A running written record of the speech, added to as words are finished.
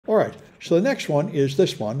All right, so the next one is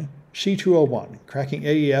this one, C201, Cracking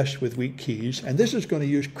AES with weak keys. And this is going to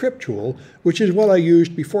use Cryptool, which is what I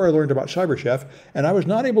used before I learned about CyberChef. And I was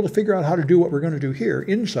not able to figure out how to do what we're going to do here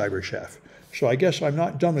in CyberChef. So I guess I'm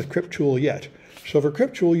not done with Cryptool yet. So for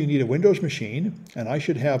Cryptool, you need a Windows machine, and I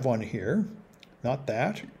should have one here. Not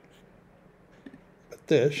that, but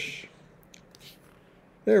this.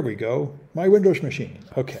 There we go, my Windows machine.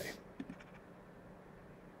 Okay.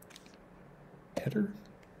 Enter.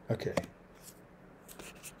 Okay.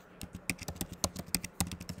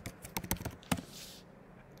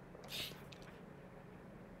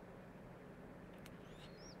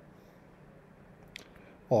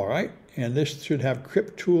 All right, and this should have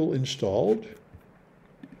Cryptool installed.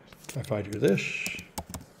 If I do this,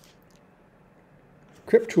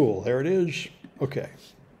 Cryptool, there it is. Okay.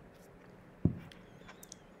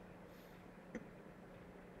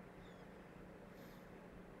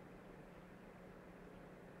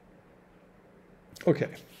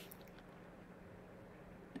 Okay.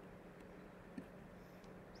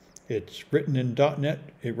 It's written in .NET.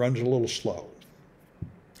 It runs a little slow.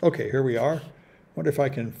 Okay, here we are. Wonder if I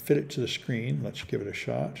can fit it to the screen. Let's give it a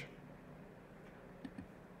shot.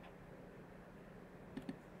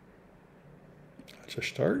 That's a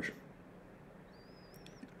start.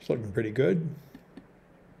 It's looking pretty good.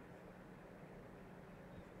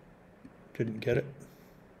 Didn't get it.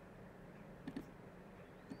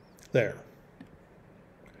 There.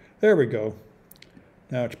 There we go.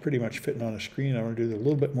 Now it's pretty much fitting on a screen. I want to do a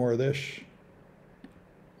little bit more of this.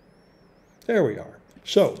 There we are.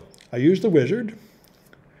 So I use the wizard,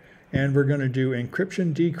 and we're going to do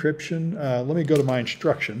encryption, decryption. Let me go to my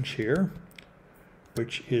instructions here,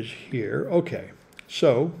 which is here. Okay,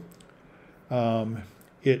 so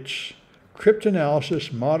it's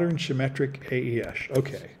cryptanalysis, modern symmetric AES.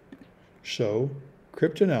 Okay, so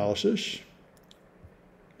cryptanalysis,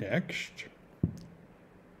 next,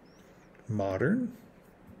 modern,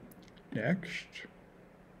 next,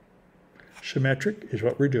 symmetric is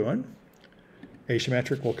what we're doing.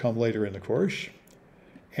 Asymmetric will come later in the course.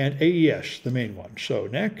 And AES, the main one. So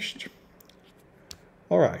next.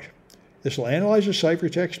 All right. This will analyze the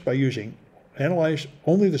ciphertext by using analyze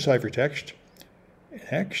only the ciphertext.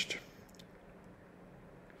 Next.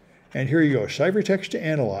 And here you go, ciphertext to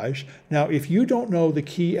analyze. Now, if you don't know the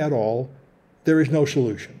key at all, there is no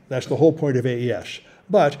solution. That's the whole point of AES.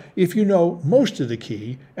 But if you know most of the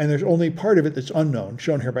key, and there's only part of it that's unknown,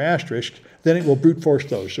 shown here by asterisk, then it will brute force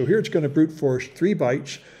those. So here it's going to brute force 3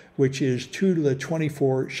 bytes, which is 2 to the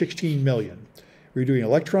 24, 16 million. We're doing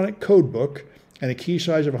electronic code book and a key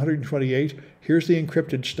size of 128. Here's the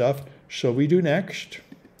encrypted stuff. So we do next.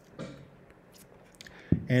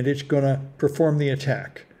 And it's going to perform the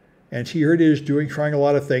attack. And here it is trying a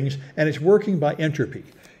lot of things, and it's working by entropy.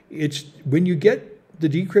 It's when you get the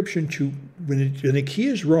decryption to, when the key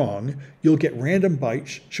is wrong, you'll get random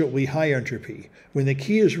bytes, so it'll be high entropy. When the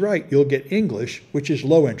key is right, you'll get English, which is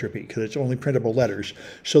low entropy, because it's only printable letters.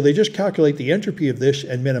 So they just calculate the entropy of this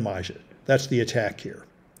and minimize it. That's the attack here.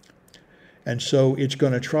 And so it's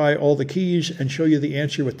going to try all the keys and show you the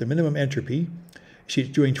answer with the minimum entropy. See, it's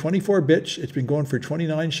doing 24 bits. It's been going for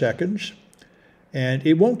 29 seconds. And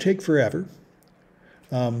it won't take forever.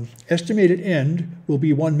 Estimated end will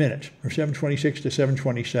be 1 minute, from 7:26 to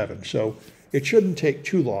 7:27. So it shouldn't take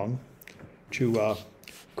too long to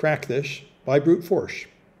crack this by brute force.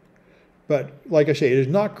 But like I say, it is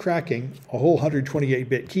not cracking a whole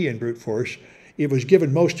 128-bit key in brute force. It was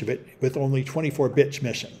given most of it with only 24 bits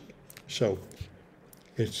missing. So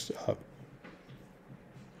it's...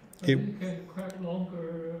 you can crack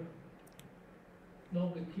longer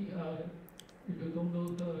key if you don't know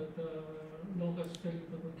the longer state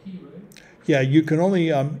of the key, right? Yeah, you can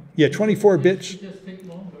only, 24 bits. It just take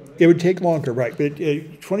longer, right? It would take longer, right? But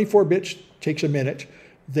 24 bits takes a minute.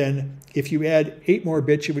 Then if you add 8 more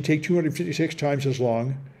bits, it would take 256 times as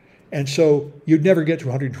long. And so you'd never get to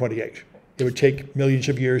 128. It would take millions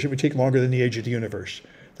of years. It would take longer than the age of the universe.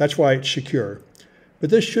 That's why it's secure. But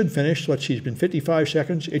this should finish. Let's see, it's been 55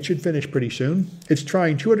 seconds. It should finish pretty soon. It's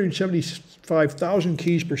trying 275,000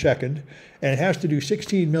 keys per second, and it has to do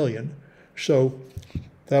 16 million. So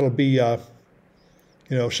that'll be,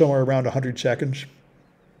 somewhere around 100 seconds,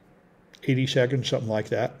 80 seconds, something like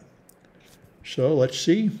that. So let's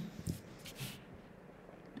see.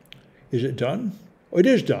 Is it done? Oh, it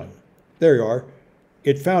is done. There you are.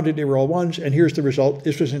 It found it, they were all ones, and here's the result.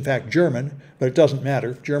 This was in fact German, but it doesn't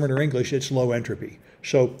matter. German or English, it's low entropy.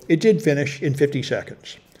 So it did finish in 50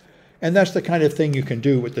 seconds. And that's the kind of thing you can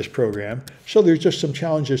do with this program. So there's just some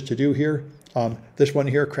challenges to do here. This one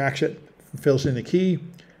here cracks it, fills in the key,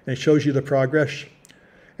 and it shows you the progress.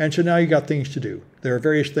 And so now you got things to do. There are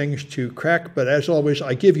various things to crack, but as always,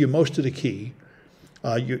 I give you most of the key.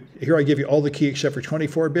 Here I give you all the key except for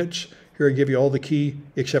 24 bits. Here I give you all the key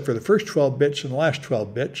except for the first 12 bits and the last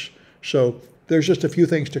 12 bits. So there's just a few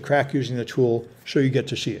things to crack using the tool, so you get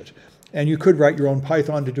to see it. And you could write your own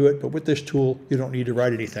Python to do it, but with this tool, you don't need to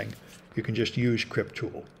write anything. You can just use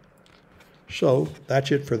cryptool. So that's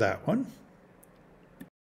it for that one.